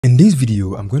In this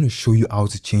video, I'm going to show you how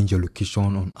to change your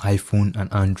location on iPhone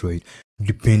and Android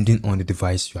depending on the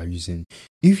device you are using.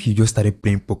 If you just started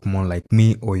playing Pokemon like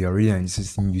me, or you're already an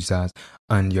existing user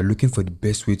and you're looking for the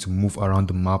best way to move around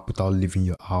the map without leaving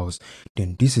your house,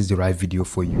 then this is the right video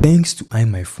for you. Thanks to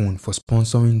iPhone for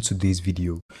sponsoring today's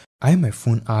video.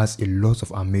 iPhone has a lot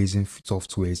of amazing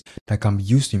softwares that can be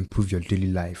used to improve your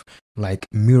daily life, like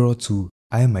Mirror 2,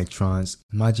 iMyTrans,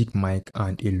 Magic Mic,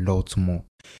 and a lot more.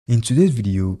 In today's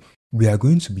video, we are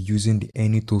going to be using the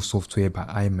AnyTo software by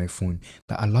iPhone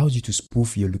that allows you to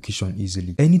spoof your location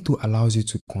easily. AnyTo allows you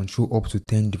to control up to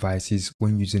 10 devices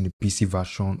when using the PC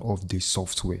version of the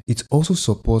software. It also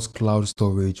supports cloud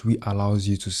storage, which allows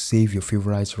you to save your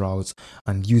favorite routes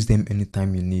and use them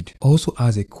anytime you need. Also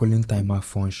has a calling timer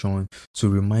function to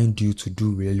remind you to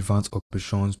do relevant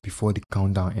operations before the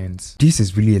countdown ends. This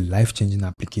is really a life-changing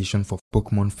application for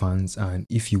Pokemon fans, and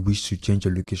if you wish to change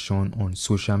your location on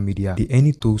social media, the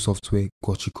AnyTo software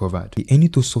got you covered. The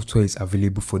AnyTo software is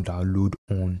available for download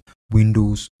on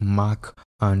Windows, Mac,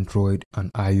 Android,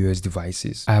 and iOS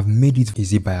devices. I have made it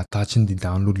easy by attaching the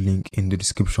download link in the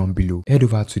description below. Head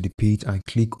over to the page and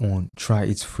click on Try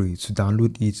It Free to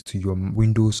download it to your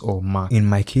Windows or Mac. In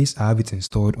my case, I have it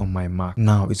installed on my Mac.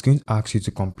 Now, it's going to ask you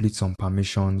to complete some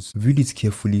permissions. Read it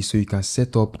carefully so you can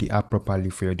set up the app properly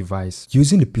for your device.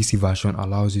 Using the PC version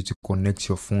allows you to connect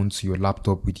your phone to your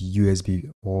laptop with USB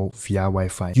or via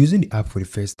Wi-Fi. Using the app for the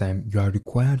first time, you are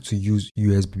required to use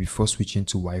USB before switching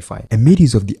to Wi-Fi. I made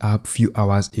use of the app few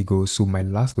hours ago, so my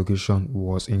last location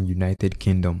was in United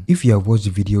Kingdom. If you have watched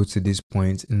the video to this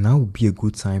point, now would be a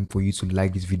good time for you to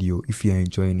like this video if you are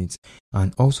enjoying it,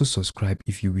 and also subscribe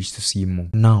if you wish to see more.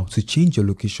 Now, to change your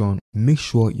location, make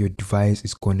sure your device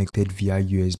is connected via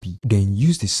USB. Then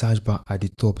use the search bar at the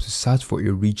top to search for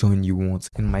a region you want.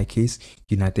 In my case,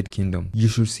 United Kingdom. You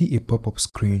should see a pop-up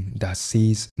screen that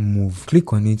says move.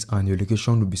 Click on it and your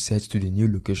location will be set to the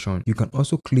new location. You can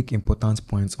also click important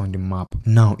points on the map.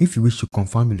 Now, if you wish to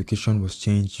confirm your location was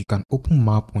changed, you can open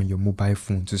map on your mobile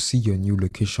phone to see your new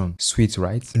location. Sweet,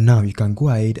 right? Now you can go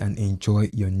ahead and enjoy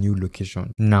your new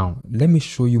location. Now let me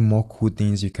show you more cool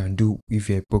things you can do if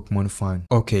you're a Pokemon fan.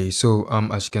 Okay, so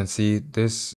as you can see,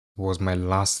 this was my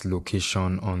last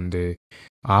location on the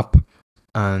app,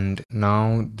 and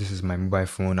now this is my mobile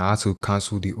phone. I had to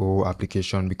cancel the whole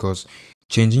application because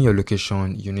changing your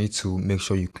location, you need to make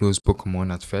sure you close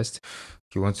Pokemon at first.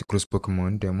 If you want to close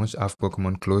Pokemon, then once you have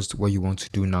Pokemon closed, what you want to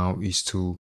do now is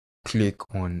to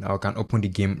click on, I can open the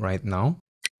game right now.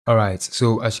 All right,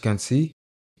 so as you can see,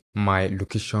 my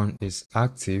location is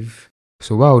active.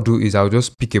 So what I'll do is I'll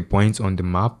just pick a point on the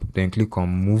map, then click on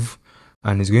move,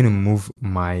 and it's going to move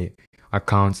my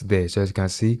account there. So as you can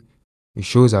see, it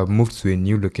shows I've moved to a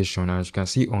new location, and as you can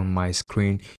see on my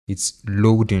screen, it's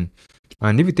loading.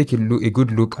 And if you take a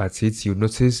good look at it, you'll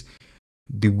notice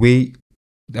the way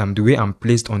I'm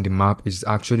placed on the map is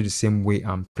actually the same way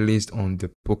I'm placed on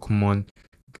the Pokemon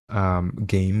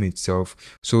game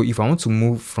itself. So if I want to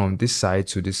move from this side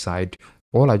to this side,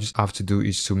 all I just have to do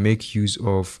is to make use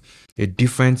of a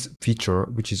different feature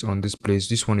which is on this place.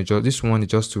 This one is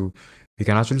just to, you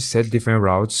can actually set different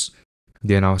routes.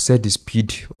 Then I'll set the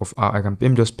speed of, let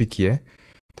me just pick here.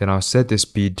 Then I'll set the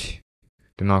speed.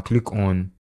 Then I'll click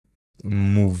on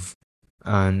move,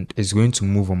 and it's going to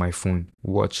move on my phone.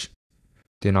 Watch.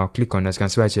 Then I'll click on, as you can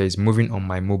see right here, it's moving on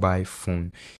my mobile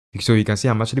phone. So you can see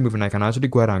I'm actually moving. I can actually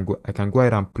go ahead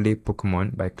and play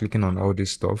Pokemon by clicking on all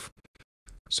this stuff.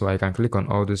 So I can click on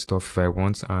all this stuff if I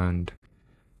want, and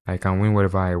I can win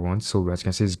whatever I want. So as you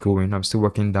can see, it's going. I'm still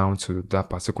working down to that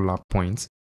particular point.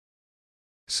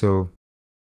 So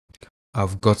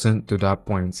I've gotten to that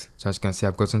point. So as you can see,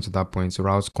 I've gotten to that point. So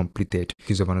route completed.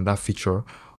 Because of another feature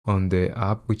on the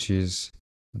app, which is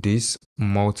this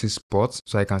multi-spots.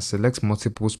 So I can select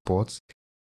multiple spots.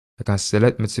 I can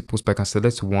select multiple spots. I can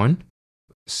select 1,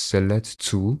 select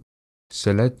 2,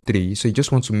 select 3. So you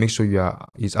just want to make sure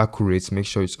it's accurate. Make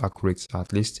sure it's accurate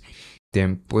at least.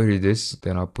 Then put this.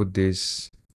 Then I'll put this.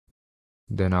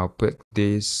 Then I'll put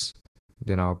this.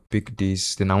 Then I'll pick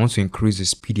this. Then I want to increase the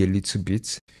speed a little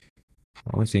bit.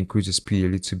 I want to increase the speed a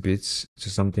little bit to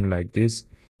something like this.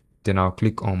 Then I'll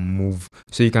click on move.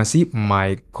 So you can see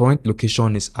my current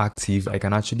location is active. I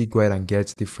can actually go ahead and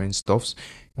get different stuffs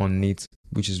on it,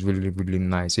 which is really, really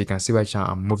nice. So you can see right now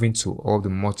I'm moving to all the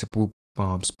multiple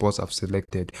spots I've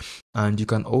selected, and you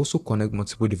can also connect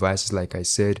multiple devices, like I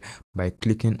said, by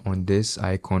clicking on this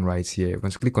icon right here.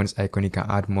 Once you click on this icon, you can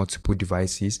add multiple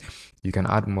devices. You can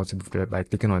add multiple by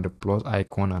clicking on the plus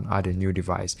icon and add a new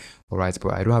device. All right,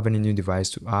 but I don't have any new device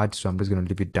to add, so I'm just going to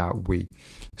leave it that way.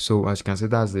 So as you can see,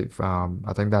 that's the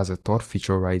I think that's the third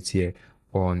feature right here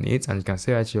on it, and you can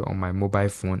see actually on my mobile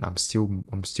phone I'm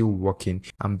still working.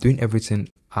 I'm doing everything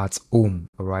at home.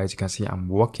 All right, you can see I'm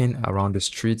walking around the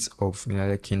streets of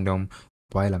United Kingdom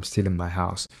while I'm still in my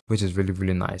house, which is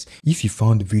really nice. If you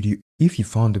found the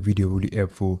video really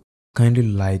helpful, kindly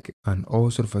like and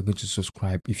also don't forget to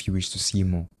subscribe if you wish to see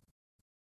more.